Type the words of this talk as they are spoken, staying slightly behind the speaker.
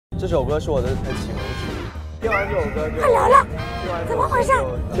这首歌是我的启蒙曲。听完这首歌就快聊聊，怎么回事？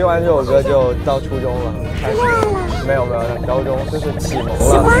听完这首歌就到初中了，开始没有，高中就是启蒙了。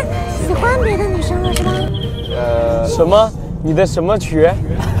喜欢别的女生了是吧？什么？你的什么瘸？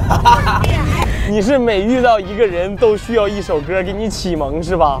你是每遇到一个人都需要一首歌给你启蒙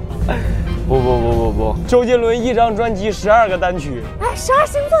是吧？不，周杰伦一张专辑12个单曲。哎，12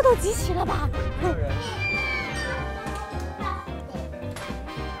星座都集齐了吧？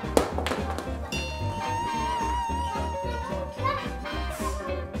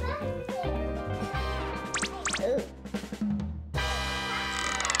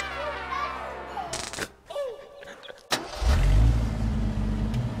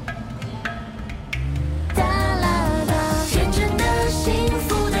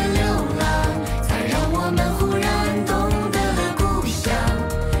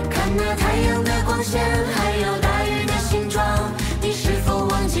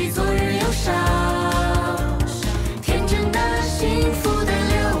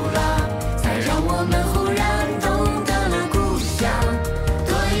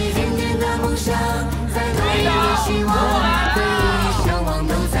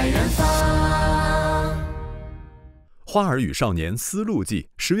《花儿与少年》丝路记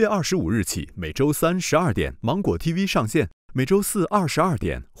10月25日起，每周3 12点MangoTV 上线，每周4 22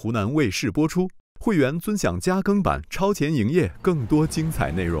点湖南卫视播出。会员尊享加更版、超前营业，更多精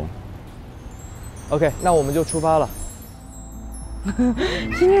彩内容。OK， 那我们就出发了。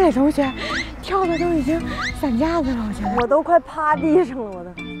金磊同学跳的都已经散架子了，我都快趴地上了，我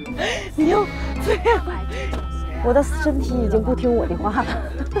的。你又最后，我的身体已经不听我的话了。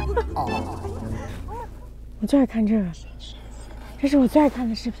我最爱看这个，这是我最爱看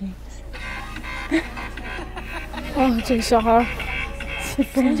的视频。这个小孩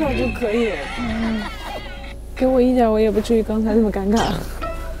从小就可以，给我一点我也不至于刚才那么尴尬。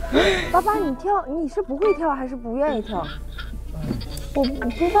爸爸，你跳，你是不会跳还是不愿意跳？我不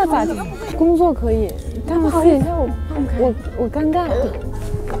知道咋地，工作可以，但我私底下我尴尬。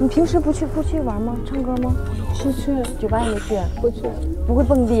你平时不去玩吗？唱歌吗？不去，酒吧也没去，不去，不会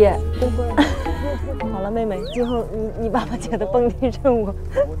蹦迪，不会。好了，妹妹，今后你爸爸姐的蹦迪任务，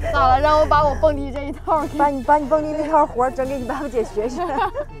咋了？让我把我蹦迪这一套，把你蹦迪那套活整给你爸爸姐学学。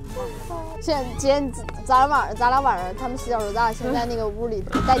咱俩晚上他们洗澡时候，咱俩先在那个屋里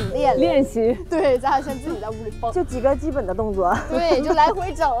带你练习。对，咱俩先自己在屋里蹦，就几个基本的动作。对，就来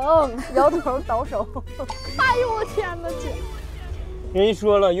回整，摇头倒手。哎呦我天哪，姐！人家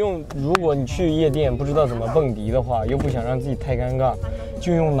说了，如果你去夜店不知道怎么蹦迪的话，又不想让自己太尴尬，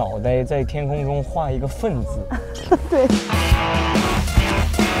就用脑袋在天空中画一个愤字。对。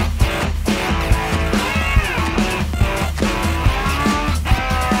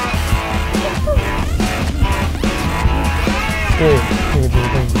对，这个就是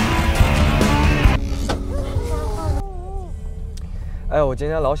蹦迪。哎，我今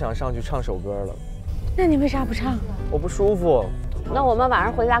天老想上去唱首歌了。那你为啥不唱？我不舒服。那我们晚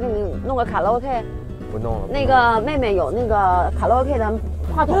上回家给你弄个卡拉 OK。不弄了。那个妹妹有那个卡拉 OK 的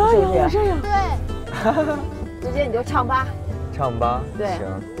话筒，是不是？对。直接你就唱吧。唱吧。对。行。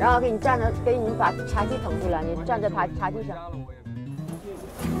然后给你站着，给你把茶几腾出来，你站在茶几上。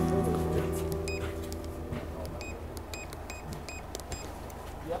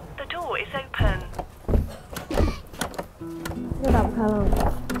The door is open. 又打不开了。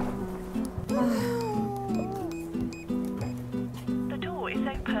The door is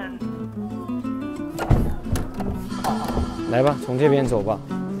open. 来吧，从这边走吧。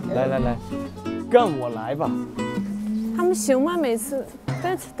来，跟我来吧。他们行吗？每次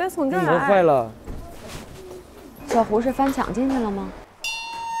得从这儿来。磨坏了。小胡是翻墙进去了吗？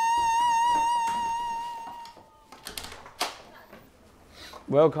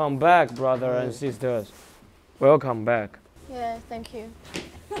 Welcome back, brother and sisters. Welcome back. Yeah, thank you.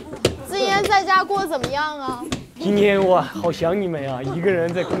 今天在家过得怎么样啊？今天我好想你们呀！一个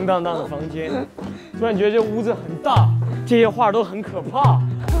人在空荡荡的房间，突然觉得这屋子很大，这些画都很可怕，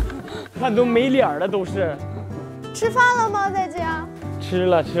看都没脸了都是。吃饭了吗？在家？吃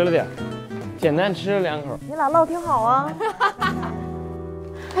了点，简单吃了2口。你俩唠挺好啊。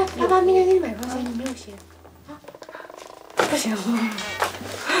哎，爸爸明天给你买双鞋，你没有鞋啊？不行。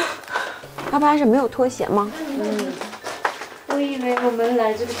 爸爸是没有拖鞋吗？我以为我们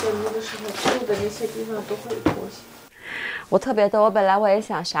来这个节目的时候，住的那些地方都会有拖鞋。我特别逗，我本来我也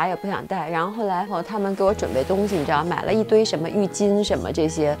想啥也不想带，然后后来他们给我准备东西，你知道，买了一堆什么浴巾什么这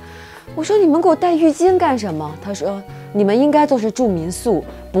些。我说你们给我带浴巾干什么？他说你们应该都是住民宿，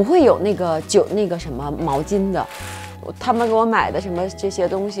不会有那个什么毛巾的。他们给我买的什么这些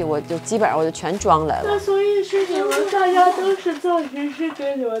东西，我就基本上我就全装来了。那所以是你们大家都是造型师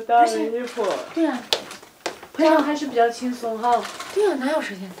给你们搭的衣服。对呀，这样还是比较轻松哈。对呀，哪有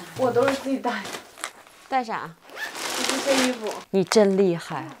时间搭？我都是自己搭的。带啥？这些衣服。你真厉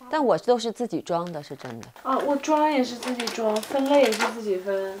害，但我都是自己装的，是真的。啊，我装也是自己装，分类也是自己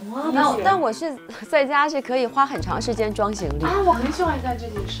分。但我是在家是可以花很长时间装行李啊，我很喜欢干这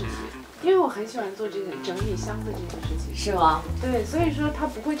件事情，因为我很喜欢做这个整理箱的这件事情。是吗？对，所以说它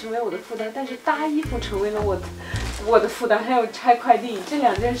不会成为我的负担，但是搭衣服成为了我的负担，还有拆快递这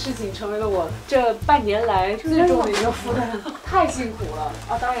2件事情成为了我这半年来最重的一个负担，太辛苦了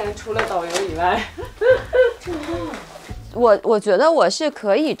啊！当然除了导游以外，我觉得我是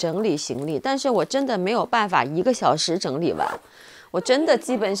可以整理行李，但是我真的没有办法1个小时整理完，我真的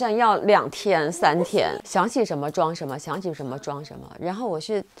基本上要2天3天，想起什么装什么，想起什么装什么，然后我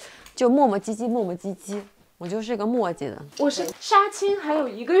是就磨磨唧唧，我就是个磨叽的。我是杀青还有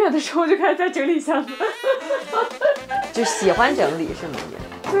1个月的时候就开始在整理箱子，就喜欢整理是吗？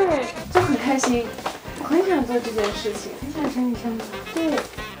对，就很开心，我很想做这件事情，很想整理箱子。对，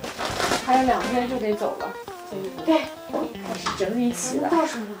还有2天就得走了。对，开始整理起来。到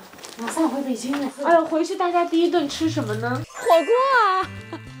手了，马上回北京了。哎呦，回去大家第一顿吃什么呢？火锅啊，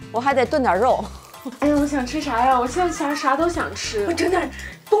我还得炖点肉。哎呀，我想吃啥呀？我现在啥都想吃。我整点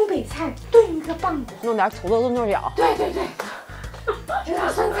东北菜，炖一个棒子，弄点土豆炖豆角。对，整点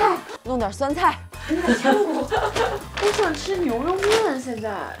酸菜，弄点酸菜。整点香菇。我想吃牛肉面，现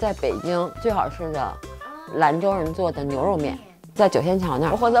在在北京最好吃的兰州人做的牛肉面。在九仙桥那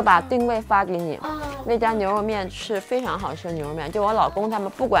儿，或者把定位发给你。那家牛肉面是非常好吃的牛肉面，就我老公他们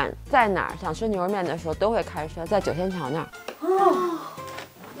不管在哪儿想吃牛肉面的时候，都会开车在九仙桥那儿。哦，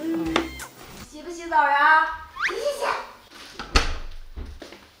洗不洗澡呀？洗。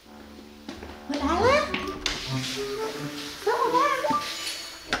我来了，等我来。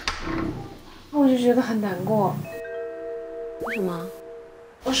我就觉得很难过。为什么？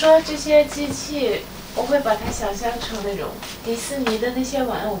我说这些机器。我会把它想象成那种迪士尼的那些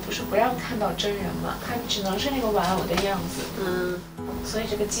玩偶，不是不让看到真人嘛，它只能是那个玩偶的样子。所以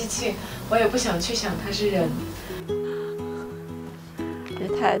这个机器我也不想去想它是人。也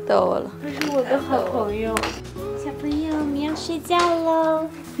太逗了，他是我的好朋友。小朋友，我们要睡觉喽，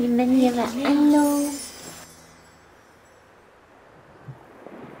你们也晚安喽。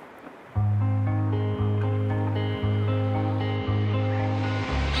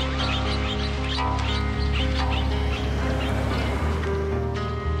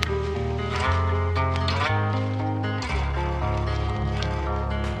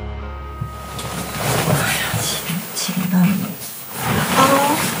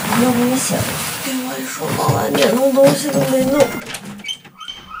又没醒，另外说忙完点弄东西都没弄。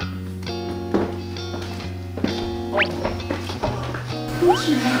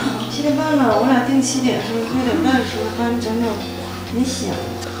是7点半了，我俩定7点，说8点半的时候班整整没醒，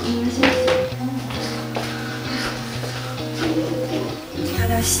应该先洗。擦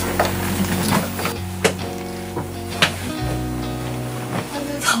点洗。还在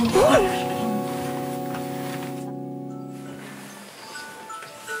躺过来。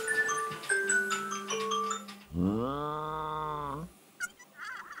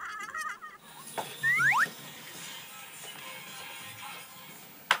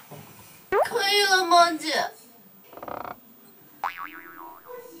姐，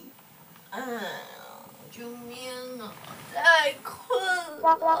哎呀，救命啊！太困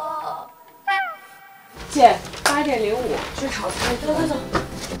了。姐，8点05去炒菜，走。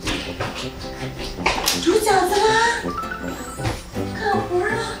煮饺子啦！干活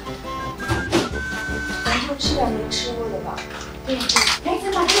了。咱就吃点没吃过的吧。对，来，咱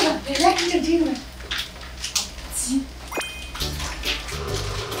把这个，来，你整这个。鸡。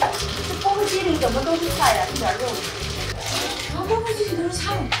钵钵鸡里怎么都是菜呀？一点肉。然后钵钵鸡里都是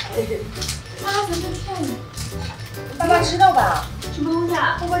菜。咱就骗你。爸爸知道吧？什么东西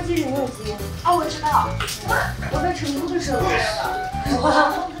啊？钵钵鸡里没有鸡。哦，我知道。我在成都的时候吃的。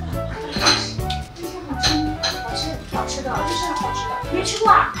哇。这是好吃的，这是好吃的。没吃过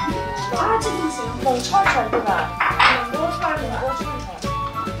啊？啊，这不行，冷串串对吧？冷锅串串。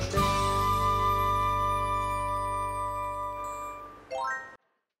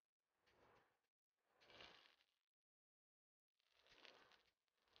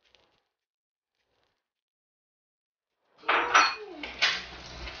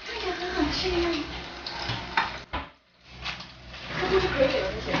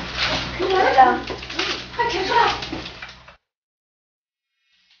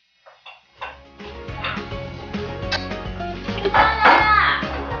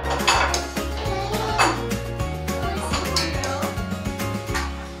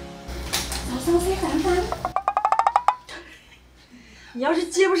你要是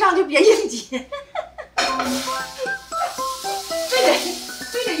接不上就别硬接，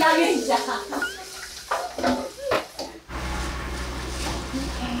非得押韵一下。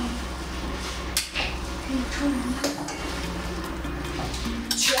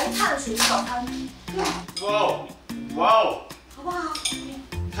全碳水早餐。哇哦，哇哦，好不好？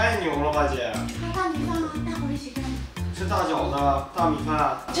太牛了吧，姐！吃大米饭吗？大伙儿一起干。吃大饺子、大米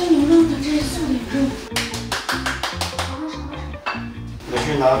饭。这牛肉的，这是素的肉。我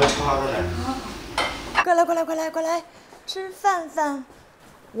去拿个叉子来。快来，吃饭饭。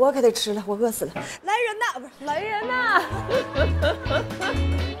我可得吃了，我饿死了。来人呐，不是来人呐！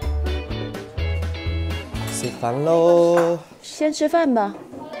吃饭喽！先吃饭吧。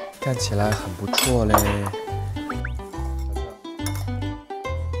看起来很不错嘞。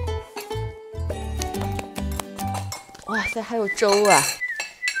哇塞，还有粥啊！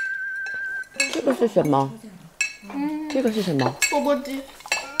这个是什么？这个是什么？钵钵鸡。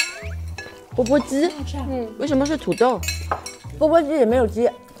钵钵鸡？为什么是土豆？钵钵鸡也没有鸡，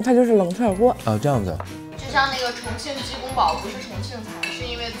它就是冷串锅。哦，这样子。就像那个重庆鸡公煲不是重庆菜，是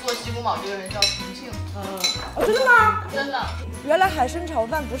因为做鸡公煲这个人叫重庆。哦，真的吗？真的。原来海参炒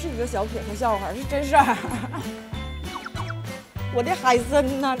饭不是一个小品和笑话，是真事儿。我的海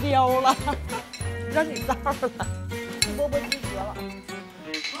参呐撩了，让你造了。钵钵鸡绝了。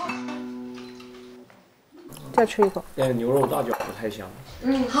再吃一口。牛肉大饺子太香了。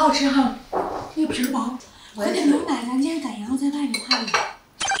好好吃哈，那个皮儿薄，喝点牛奶，咱今天赶羊在外面看的。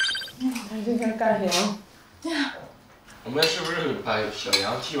咱今天干羊。对啊。我们是不是把小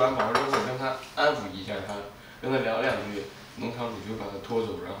羊剃完毛之后，跟他安抚一下他，跟他聊两句，农场主就把他拖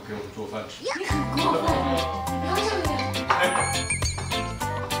走，然后给我们做饭吃。你很过分，不要这样。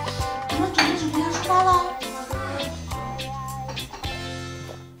我们准备要出发了。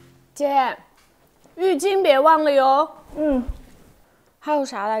姐，浴巾别忘了哟。还有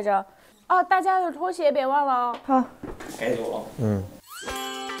啥来着？哦，大家的拖鞋别忘了哦。好，该走了。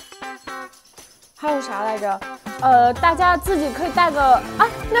还有啥来着？大家自己可以带个啊，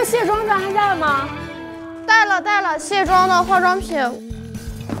那卸妆咱还带吗？带了，卸妆的化妆品。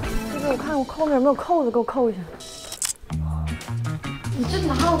这个我看我后面有没有扣子，给我扣一下。你这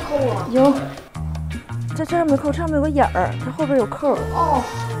哪有扣啊？有，这上没扣，上面有个眼儿，它后边有扣。哦，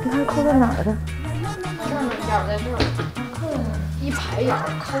你看扣在哪儿的？这儿呢，眼儿在这儿，扣在哪儿？一排眼儿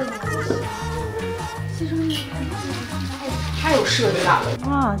扣在哪儿？卸妆液太有设计感了。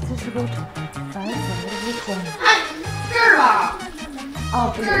哇，这是个白色的衣穿的。哎，这儿吧。哦，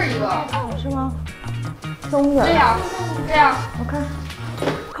不是。这儿一个。哦，是吗？中间。这样。我看，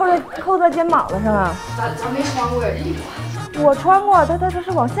扣在肩膀子上啊。咱没穿过呀，这衣服。我穿过，它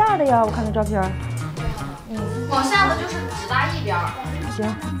是往下的呀，我看那照片。往下的就是只搭一边。行。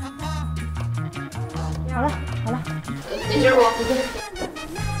好了。你接着说。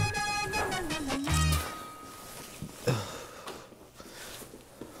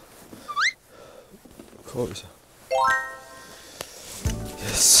扣一下。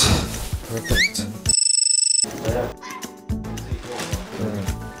Yes, perfect.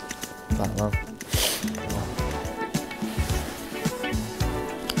 反了。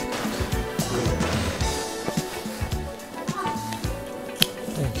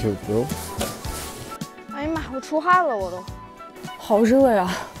Thank you, bro. 哎呀妈，我出汗了，我都。好热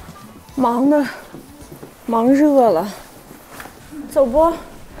呀，忙热了。走不？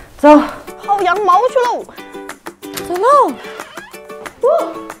走。薅羊毛去喽。走喽。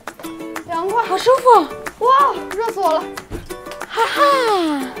凉快，好舒服。哇，热死我了。哈哈，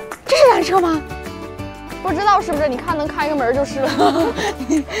这是缆车吗？不知道是不是？你看能开个门就是了。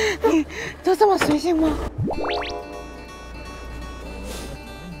你都这么随性吗？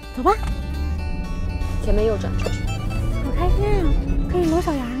走吧。前面右转出去。好开心啊！可以摸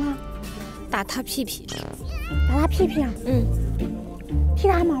小羊了，打它屁屁，打它屁屁啊！剃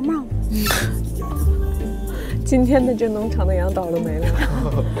它毛毛。今天的这农场的羊倒了霉了。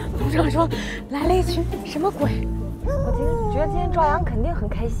农场说来了一群什么鬼？我觉得今天抓羊肯定很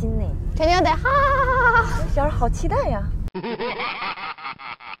开心呢，肯定得哈哈哈哈！小孩好期待呀。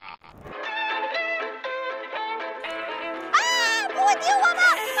不会丢我们！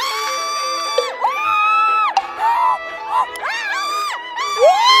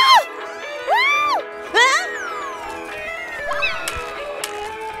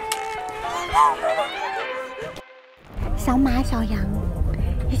小马、小羊，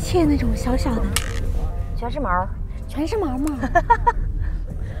一切那种小小的，全是毛，全是毛毛。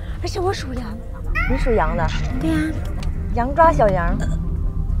而且我属羊，你属羊的？对呀。羊抓小羊，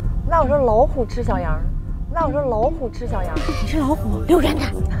那我说老虎吃小羊，你是老虎，离我远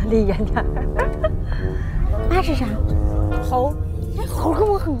点，离远点。妈是啥？猴。哎，猴跟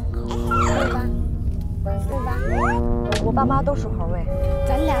我很好，对吧？我爸妈都属猴哎。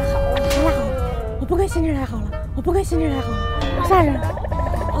咱俩好了，咱俩好了。我不跟新志来好了，我不跟新志来好了。吓人！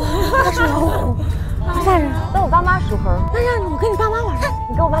他属老虎，好吓人。那我爸妈属猴，那让我跟你爸妈玩，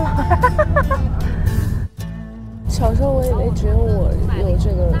你跟我爸妈玩。小时候我以为只有我有这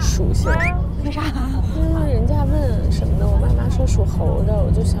个属性，为啥？因为人家问什么的，我妈妈说属猴的，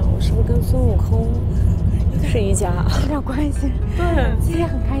我就想我是不是跟孙悟空是一家？有点关系。对，自己也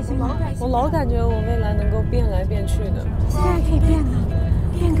很开心。我老感觉我未来能够变来变去的。现在可以变的，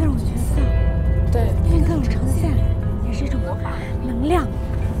变各种角色，对，变各种呈现，也是一种能量。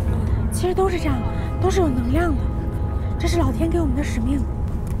其实都是这样，都是有能量的，这是老天给我们的使命。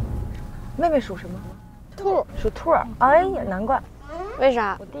妹妹属什么？兔，属兔。哎呀，难怪。为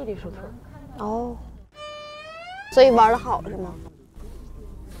啥？我弟弟属兔。哦，所以玩得好是吗？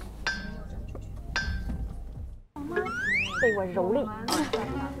被我蹂躏，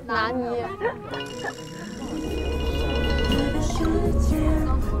拿捏。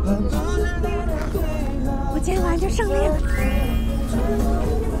我今天晚上就胜利了。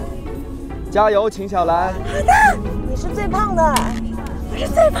加油，秦小兰！好的，你是最胖的，我是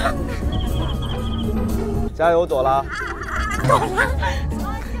最胖的。加油，朵拉！朵拉，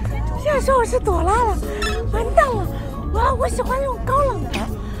现在说我是朵拉了，完蛋了！我喜欢那种高冷的，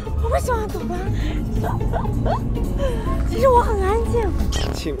我不喜欢朵拉。其实我很安静。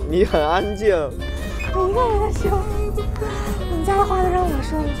你很安静。我一个人的时候，我们家的话都让我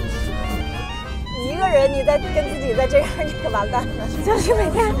说了。你一个人，你在跟自己在这样，你可完蛋了。就是每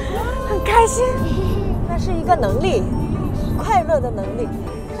天很开心，那是一个能力，快乐的能力。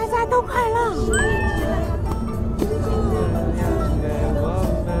大家都快乐。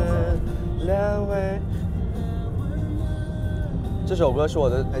这首歌是我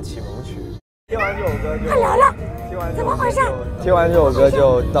的启蒙曲，听完这首歌就快聊聊，怎么回事？听完这首歌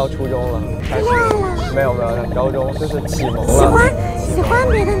就到初中了，开始没有高中就是启蒙了。喜欢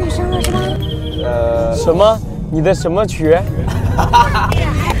别的女生了是吧？什么？你的什么瘸？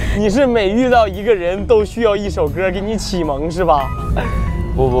你是每遇到一个人都需要一首歌给你启蒙是吧？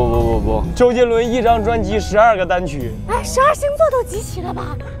不，周杰伦一张专辑12个单曲。哎，12星座都集齐了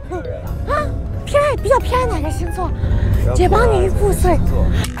吧？啊，比较偏爱哪个星座？姐帮你复碎。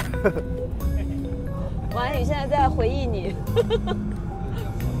王安宇现在在回忆你，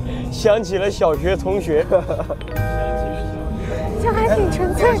想起了小学同学，就还挺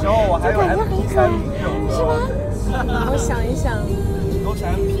纯粹，就感觉很可爱，是吧？我想一想，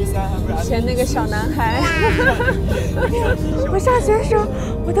以前那个小男孩，我上学的时候，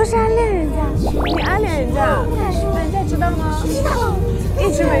我都是暗恋人家。你暗恋人家？那人家知道吗？知道，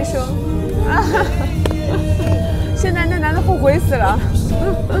一直没说。啊！现在那男的后悔死了，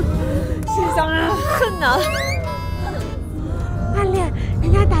心想人恨呐。暗恋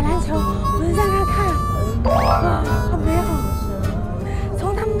人家打篮球，我就在那看，哇，好美好。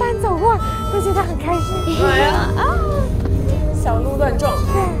从他们班走过，都觉得很开心。哎呀啊！小鹿乱撞。对。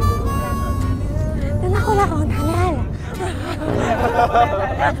但他后来好像谈恋爱了。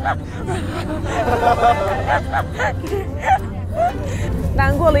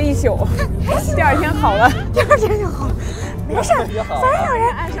难过了一宿，第二天好了，第二天就好了，没事，反正有人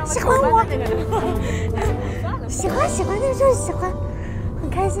喜欢我，喜欢就是喜欢，很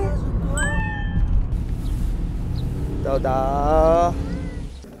开心。到达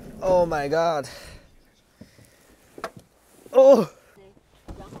 ，Oh my God！ 哦。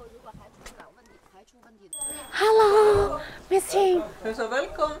Hello, Miss Ting.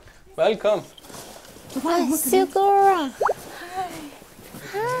 Welcome. 哇，小哥啊！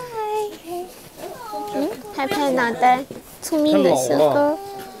嗨，拍拍脑袋，聪明的小哥。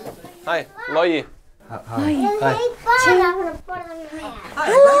嗨，老姨。老姨。嗨。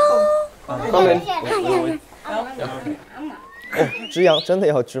Hello。方便。哦，织羊真的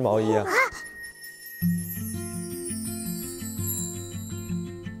要织毛衣啊！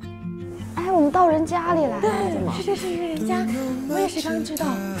哎，我们到人家里来了，对，是人家，我也是刚知道。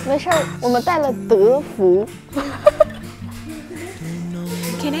没事，我们带了德服。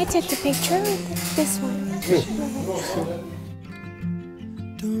Can I take the picture with this one?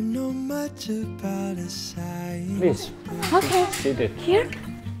 Please. Okay. Here.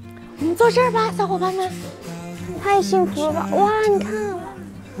 我们坐这儿吧，小伙伴们。太幸福了吧！哇，你看，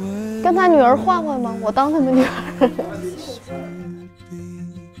跟他女儿换换吗？我当他们女儿。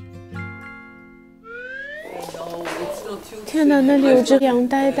天哪，那里有只羊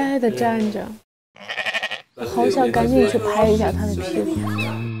呆呆的站着，好想赶紧去拍一下它的屁股。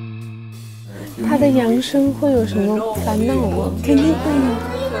它的羊生会有什么烦恼吗？肯定会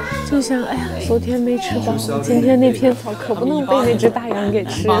有，心想，哎呀，昨天没吃饱，今天那片草可不能被那只大羊给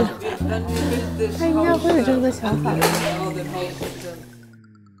吃了。他应该会有这样的想法。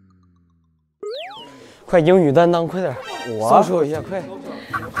快英语担当，快点！搜索一下，快！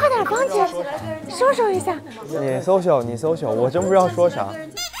快点，芳姐，搜索一下。你搜索，我真不知道说啥。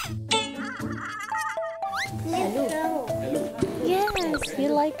Yes,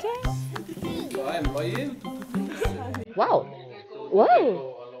 you like it? Wow, wow.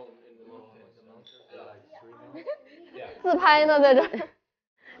 自拍呢，在这儿。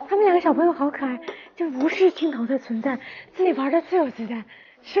他们两个小朋友好可爱，就无视镜头的存在，自己玩的自由自在，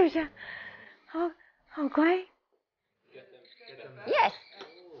是不是？好乖。Yes,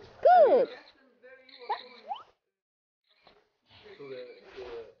 good.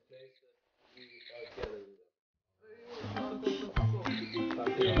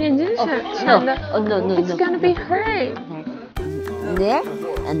 眼睛闪的。Oh no. It's gonna be hurt. There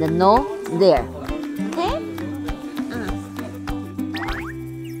and then no there. Okay.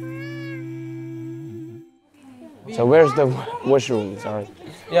 So where's the washroom? Sorry.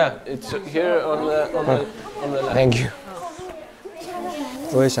 Yeah, it's here on the left. Thank you.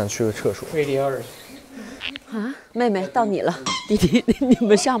 我也想去个厕所。啊，妹妹到你了，弟弟你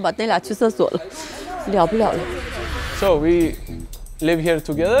们上吧，那俩去厕所了，了不了了。 So we live here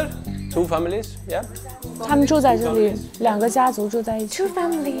together, 2 families, yeah. 他们住在这里，2个家族住在一起。Two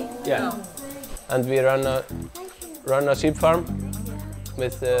family. Yeah, and we run a sheep farm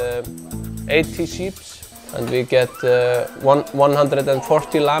with 80 sheep, and we get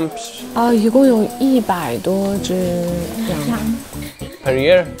 140 lambs. 一共有100多只羊 per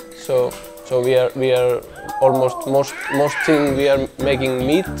year. So we are almost most thing we are making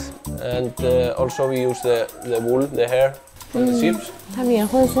meat, and also we use the wool, the hair from the sheep. 他们也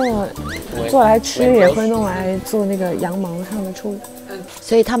会做来吃，也会弄来做那个羊毛上的处理。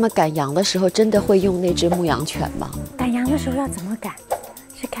所以他们赶羊的时候，真的会用那只牧羊犬吗？赶羊的时候要怎么赶？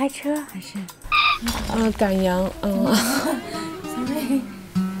是开车还是？赶羊，Sorry，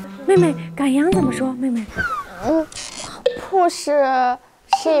 妹妹，赶羊怎么说？妹妹push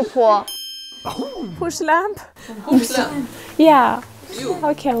sheep。 Push lamp. Yeah.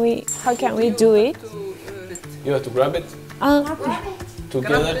 How can we do it? You have to grab it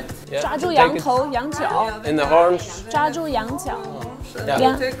together. Yeah. 抓住羊头、羊角。 In the horns. 抓住羊角。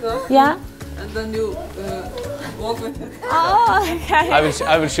 Yeah. Yeah. And then you walk with it. Okay. I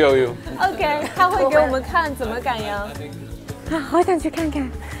will show you. Okay. 他会给我们看怎么赶羊。好想去看看。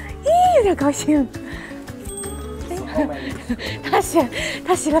咦，有点高兴。他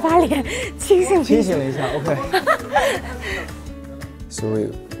洗了把脸，清醒了一下 ，OK。So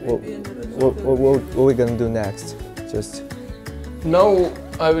what we gonna do next? Just now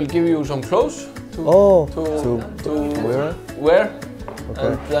I will give you some clothes to wear. Okay.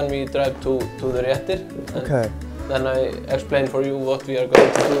 And then we drive to the réttir. Okay. Then I explain for you what we are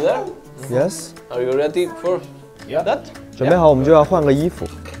going to do there. Yes. Are you ready for that? 准备好，我们就要换个衣服，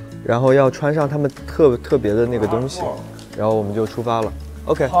然后要穿上他们特别的那个东西，然后我们就出发了。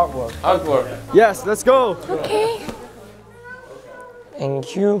OK。Hard work. Yes, let's go. Okay.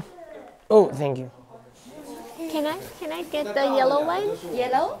 Thank you. Oh, thank you. Can I get the yellow one?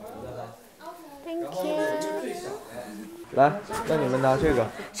 Yellow. Thank you. 来，那你们拿这个。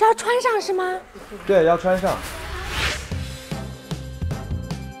是要穿上是吗？对，要穿上。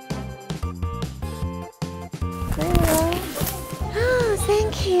Oh,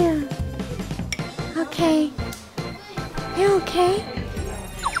 thank you. Okay. You okay?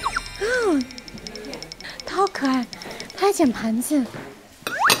 他好可爱，他还捡盘子。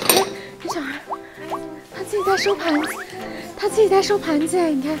这小孩，他自己在收盘子，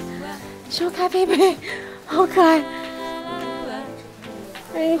你看，收咖啡杯，好可爱。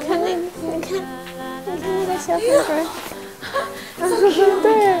你看那个小粉粉，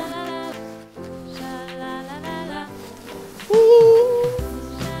对。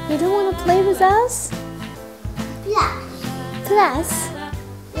You don't want to play with us? Glass.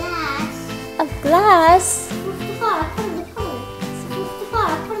 A glass.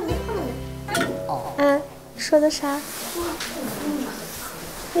 说的啥？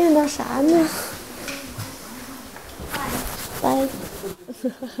念叨啥呢？拜。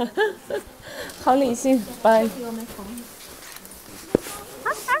好理性，拜。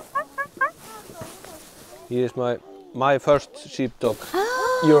He is my first sheepdog.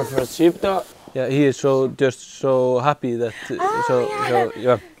 Your first sheepdog? Yeah, he is just so happy that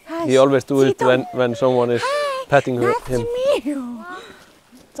yeah. He always do it when someone is petting him.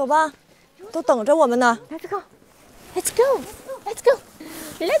 走吧，都等着我们呢。 Let's go. Let's go. Let's go.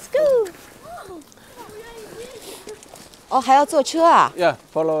 Let's go. 哦，还要坐车啊 Yeah,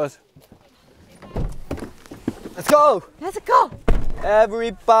 follow us. Let's go. Let's go.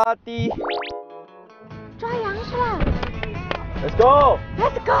 Everybody. 抓羊是吧 Let's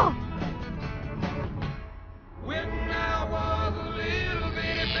go.？Let's go。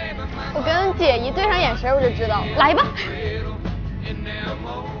我跟姐一对上眼神，我就知道，来吧。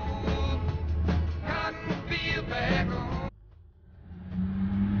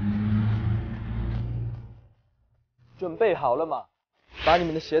准备好了吗？把你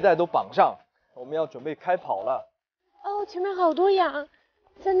们的鞋带都绑上，我们要准备开跑了。哦，前面好多羊，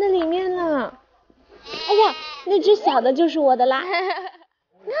在那里面呢。哎呀，那只小的就是我的啦。你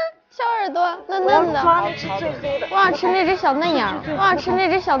看，小耳朵嫩嫩的。我想吃那只小嫩羊，我想吃那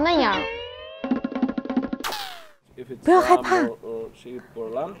只小嫩羊。不要害怕，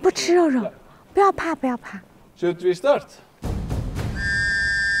不吃肉肉，不要怕，不要怕。Should we start?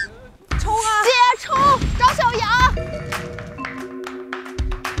 冲啊！姐冲，找小羊。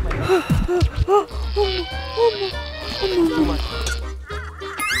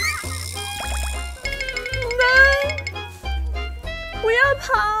不要跑！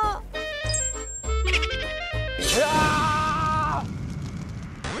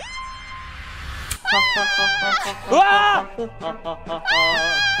哇！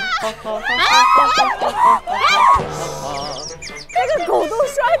这个狗都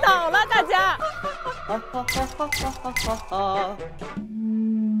摔倒了，大家。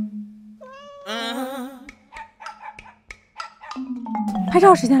拍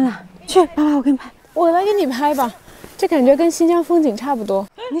照时间了，去，爸爸，我给你拍。我来给你拍吧，这感觉跟新疆风景差不多。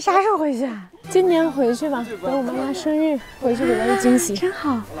你啥时候回去啊？今年回去吧，等我妈妈生日回去给她个惊喜。真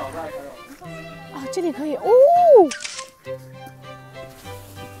好。啊，这里可以哦。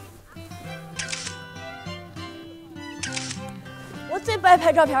我最不爱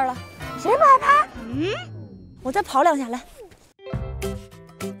拍照片了。谁不爱拍？我再跑2下来。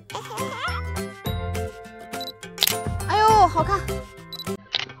哎呦，好看！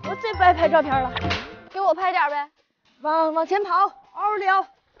我最不爱拍照片了。给我拍点呗。往前跑，嗷溜。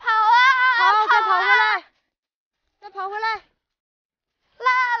跑啊！好，再跑回来，再跑回来。啦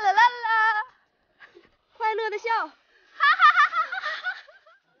啦啦啦！快乐的笑。哈哈哈哈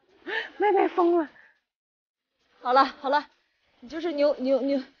哈！妹妹疯了。好了好了，你就是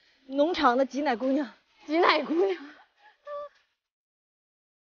农场的挤奶姑娘。挤奶姑娘。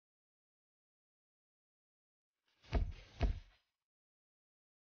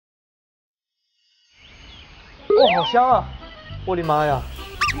哇，好香啊！我的妈呀！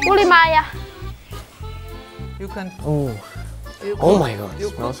我的妈呀 You can. Oh, Oh my god,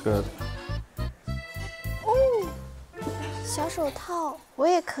 smells good. 哦，小手套我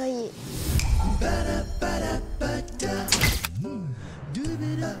也可以。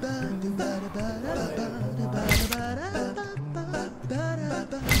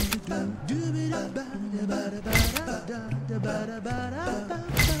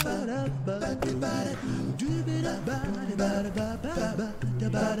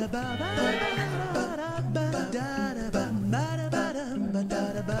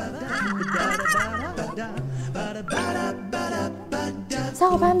小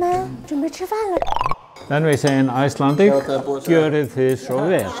伙伴们准备吃饭了。 Then we say in Icelandic, gjörið þið svo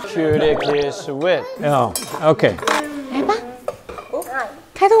vel. Gjörið þið svo vel. Ja, OK. 来吧，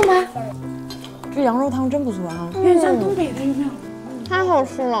开动吧。这羊肉汤真不错啊，有点像东北的，有没有？太好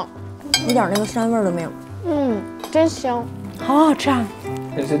吃了，一点那个膻味都没有。真香，好好吃啊。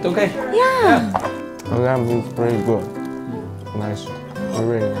Is it okay? Yeah. Oh, that was really good. Nice.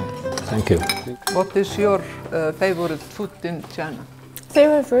 Really nice. Thank you. What is your favorite food in China?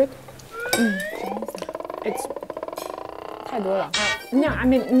 Favorite food? It's 太多了。No, I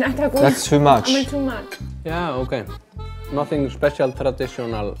mean not that good. That's too much. I mean too much. Yeah, okay. Nothing special,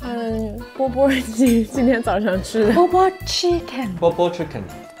 traditional. 钵钵鸡今天早上吃的。钵钵 chicken. Bobo chicken.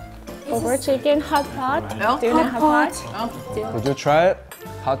 钵钵 chicken hot pot. Do you know hot pot? Would you try it?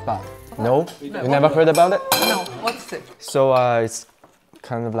 Hot pot. No? You never heard about it? No. What's it? So it's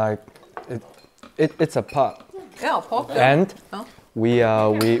kind of like it's a pot. Yeah, pot. And we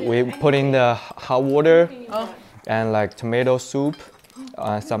put in the hot water and like tomato soup,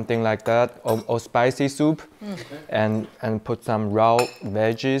 something like that, or spicy soup, and put some raw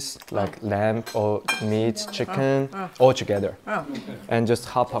veggies like lamb or meat, chicken, all together, and just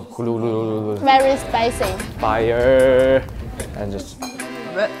hot up, very spicy. fire, and just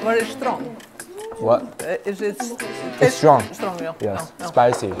Very strong. what? Is it? It's strong. Strong, yeah. Yes, Yeah.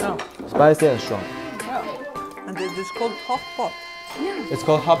 spicy, Yeah. spicy and strong. Yeah. And it is called hot pot. It's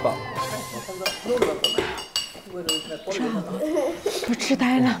called hot pot. 吃好了，都吃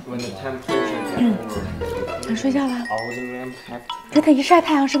呆了。想睡觉了。给他一晒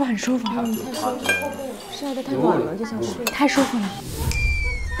太阳是不是很舒服？太舒服，晒得太晚了就想睡。太舒服了。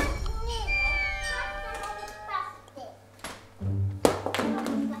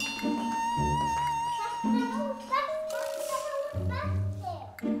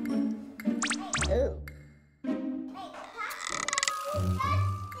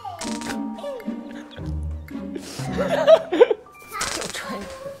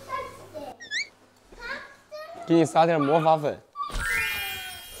给你撒点魔法粉。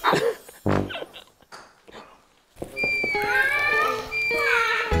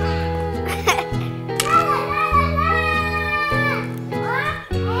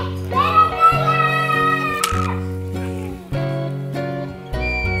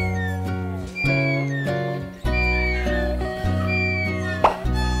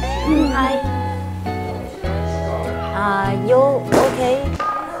Hi. Are you okay?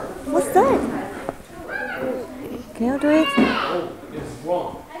 What's that? Can you do it?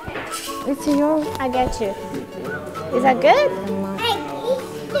 It's yours. I get you. Is that good?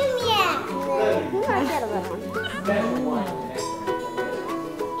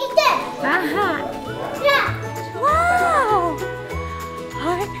 Aha. Wow.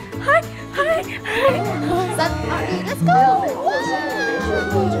 Hi, hi, hi, hi. Let's go.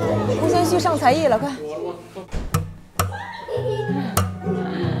 胡先煦上才艺了，快！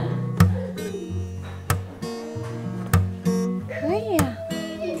可以呀。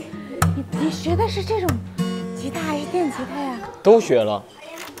你学的是这种吉他还是电吉他呀？都学了。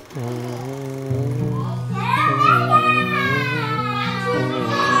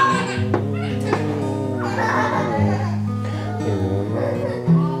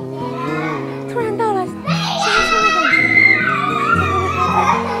突然到了乡村的感觉。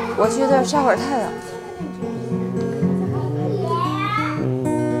我去这儿晒会儿太阳。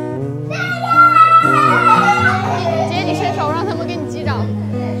姐，你伸手让他们给你击掌。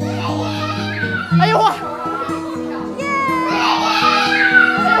哎呦我！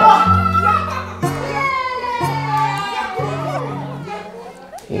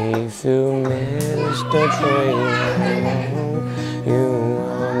 If you miss the train, you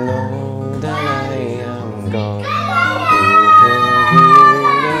will know that I am gone. You can hear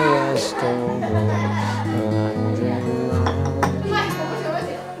the rest of the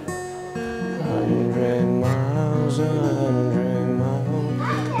 100 miles, 100 miles,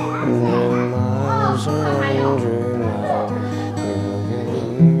 100 miles, 100 miles. You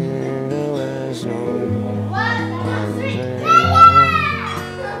can hear the rest of the 100 miles.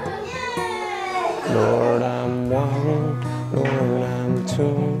 Lord, I'm one, Lord, I'm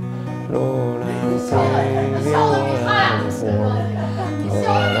two, Lord, I'm three, Lord, I'm four, Lord,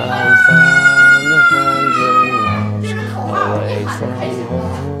 I'm 500 miles away from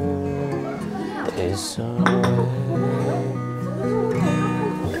home. This away.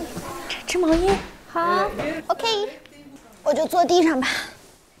 织毛衣。好 ，OK， 我就坐地上吧。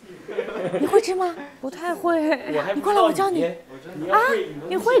你会织吗？不太会。你过来，我教你。啊，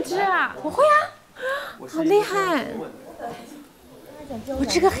你会织啊？我会啊。 好厉害！我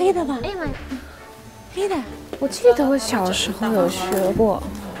织个黑的吧。哎呀妈呀，黑的。我记得我小时候有学过。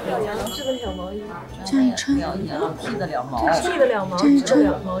织的小毛衣。这样一穿。剃得了毛。剃得了毛。这样一穿。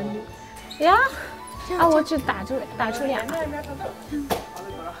毛衣。呀。啊，我只打出两个。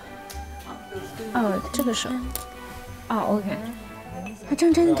哦，这个是。哦 ，OK。它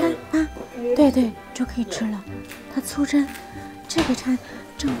正针，你看啊，对对，就可以织了。它粗针，这个针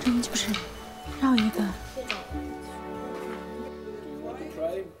正针就是。 绕一个，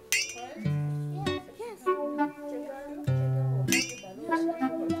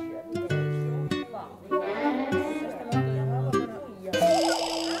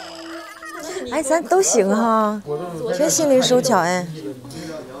哎，咱都行哈，全心灵手巧哎。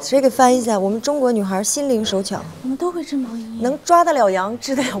谁给翻译一下？我们中国女孩心灵手巧，我们都会织毛衣，能抓得了羊，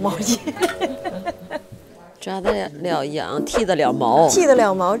织得了毛衣。抓得了羊，剃得了毛，剃得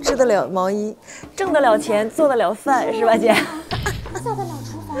了毛，织得了毛衣，挣得了钱，做得了饭，是吧，姐？做得了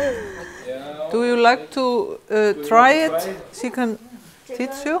厨房。Do you like to try it? She can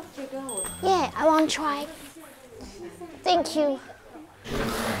teach you. Yeah, I want to try. Thank you.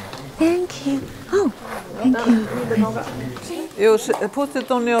 Thank you. Oh, thank you. You put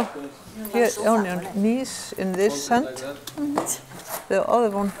it on your knees in this hand. The other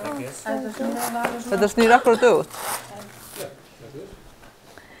one. Þetta snýr akkurat öfugt.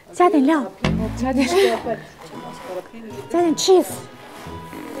 加点料，加点 cheese.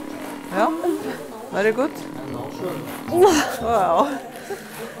 Yeah, very good. Wow,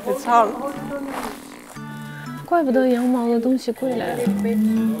 it's hard. 怪不得羊毛的东西贵嘞。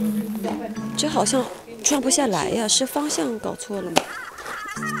这好像转不下来呀，是方向搞错了吗？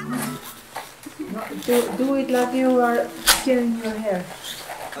 Do it like you are skinning your hair.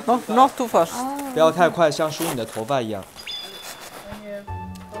 No, not too fast. 不要太快，像梳你的头发一样。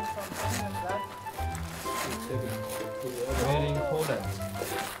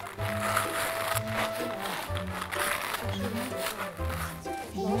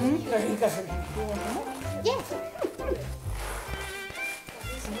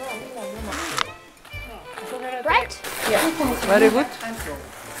 Right? Yeah. Very good.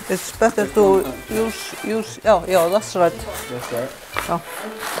 It's better to use. Yeah, that's right. That's right. Yeah.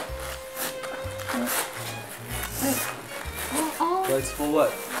 So it's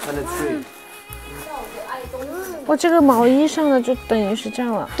forward and it's free. 我这个毛衣上的就等于是这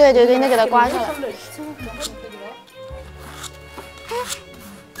样了。对对对，那给它刮下来。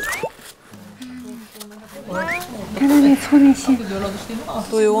看到没粗那些。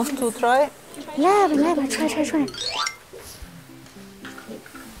Do you want to try? 来吧来吧，踹踹踹。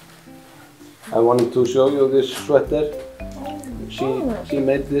 I wanted to show you this sweater. She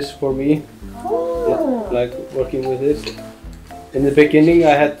made this for me. Yeah, like working with this. In the beginning,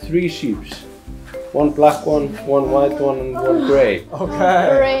 I had 3 sheeps. One black one, one white one, and one gray.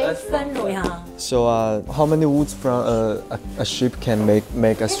 Okay. So how many woods from a sheep can make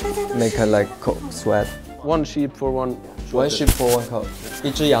a like coat sweat? 1 sheep for 1. One sheep for one coat.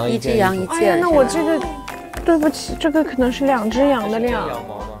 一只羊一件。哎呀，那我这个，对不起，这个可能是2只羊的量。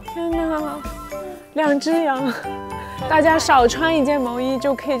天哪，2只羊，大家少穿一件毛衣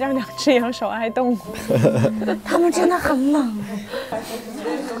就可以让2只羊少挨冻。它们真的很冷。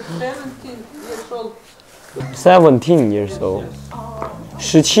 17 years old.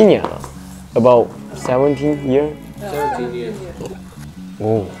 17年了 About 17 years? 17 years.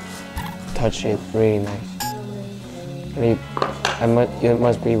 Oh, touch it really nice. It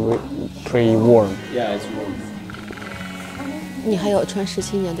must be pretty warm. Yeah, it's warm. 你还有穿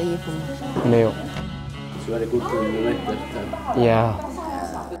17年的衣服吗？没有。 It's very good in the winter time. Yeah.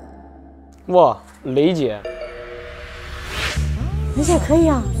 哇，雷姐，雷姐可以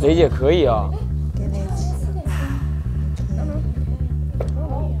啊。雷姐可以啊。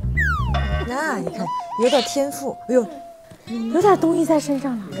 那你看，有点天赋，哎呦，有点东西在身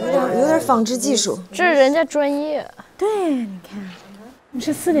上了，有点纺织技术，这是人家专业。对，你看，你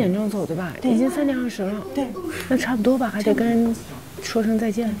是4点钟走对吧？已经3点20了。对，那差不多吧，还得跟人说声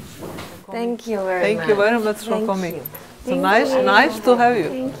再见。Thank you very much. Thank you very much for coming. So nice to have you.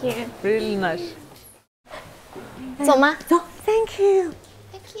 Thank you. Really nice. 走吗？走。Thank you.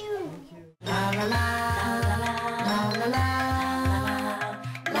 Thank you.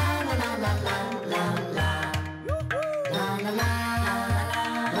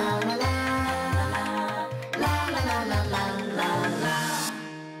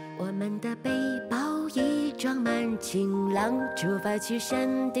 我们的背包已装满晴朗，出发去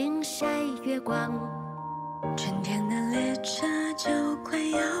山顶晒月光。春天的列车就快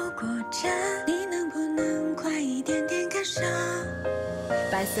要过站，你能不能快一点点赶上？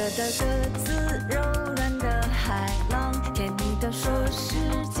白色的鸽子，柔软的海浪，甜蜜地说世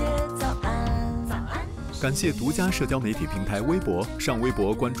界早安。早安。感谢独家社交媒体平台微博，上微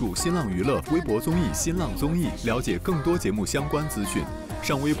博关注新浪娱乐微博综艺新浪综艺，了解更多节目相关资讯。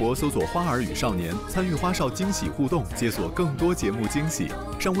上微博搜索“花儿与少年”，参与花少惊喜互动，解锁更多节目惊喜。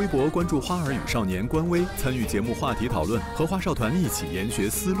上微博关注“花儿与少年”官微，参与节目话题讨论，和花少团一起研学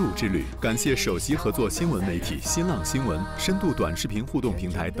丝路之旅。感谢首席合作新闻媒体新浪新闻、深度短视频互动平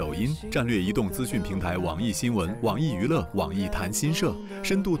台抖音、战略移动资讯平台网易新闻、网易娱乐、网易谈新社、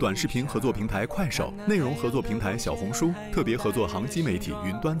深度短视频合作平台快手、内容合作平台小红书、特别合作航机媒体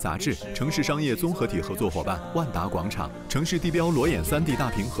云端杂志、城市商业综合体合作伙伴万达广场、城市地标裸眼3D 大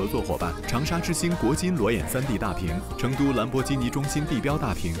屏合作伙伴长沙之星国金裸眼3D 大屏、成都兰博基尼中心地标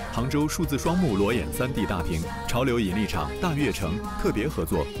大屏、杭州数字双目裸眼3D 大屏、潮流引力场大悦城特别合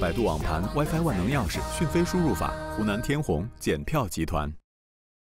作百度网盘 WiFi 万能钥匙讯飞输入法湖南天虹检票集团。